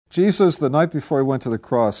Jesus, the night before he went to the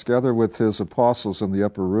cross, gathered with his apostles in the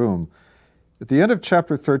upper room. At the end of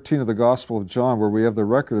chapter 13 of the Gospel of John, where we have the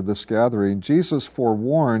record of this gathering, Jesus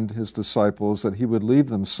forewarned his disciples that he would leave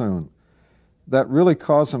them soon. That really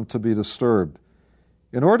caused them to be disturbed.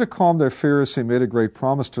 In order to calm their fears, he made a great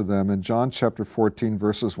promise to them in John chapter 14,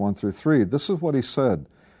 verses 1 through 3. This is what he said,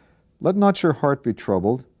 "Let not your heart be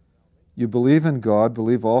troubled. You believe in God,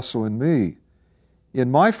 believe also in me.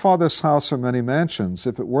 In my Father's house are many mansions.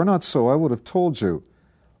 If it were not so, I would have told you.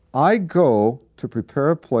 I go to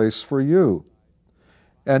prepare a place for you.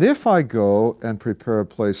 And if I go and prepare a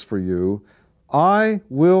place for you, I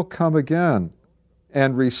will come again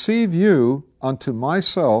and receive you unto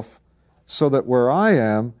myself, so that where I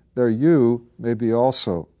am, there you may be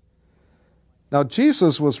also." Now,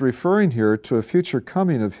 Jesus was referring here to a future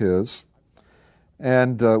coming of his,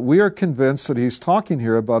 and we are convinced that he's talking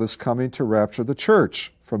here about his coming to rapture the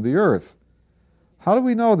church from the earth. How do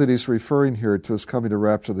we know that he's referring here to his coming to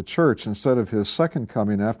rapture the church instead of his second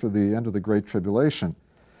coming after the end of the Great Tribulation?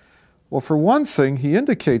 Well, for one thing, he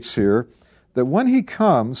indicates here that when he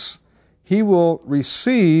comes, he will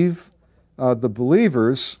receive the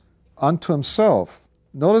believers unto himself.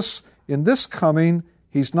 Notice, in this coming,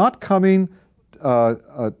 he's not coming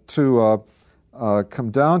to come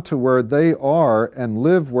down to where they are and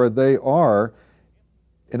live where they are.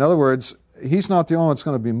 In other words, he's not the only one that's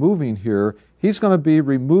going to be moving here. He's going to be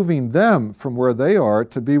removing them from where they are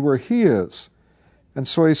to be where he is. And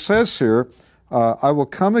so he says here, I will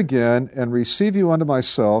come again and receive you unto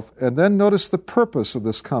myself. And then notice the purpose of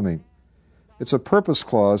this coming. It's a purpose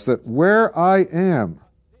clause that where I am,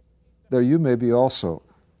 there you may be also.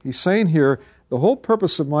 He's saying here, the whole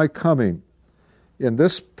purpose of my coming, in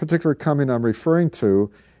this particular coming I'm referring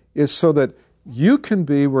to, is so that you can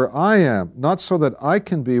be where I am, not so that I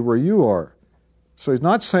can be where you are. So he's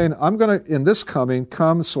not saying, I'm going to, in this coming,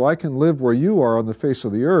 come so I can live where you are on the face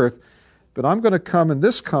of the earth, but I'm going to come in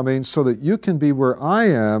this coming so that you can be where I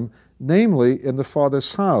am, namely in the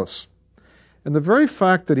Father's house. And the very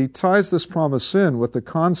fact that he ties this promise in with the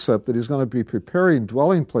concept that he's going to be preparing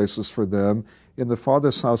dwelling places for them in the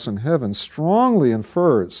Father's house in heaven strongly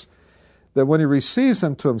infers that when he receives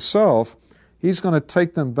them to himself, he's going to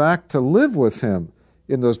take them back to live with him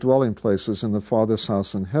in those dwelling places in the Father's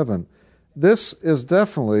house in heaven. This is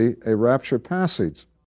definitely a rapture passage.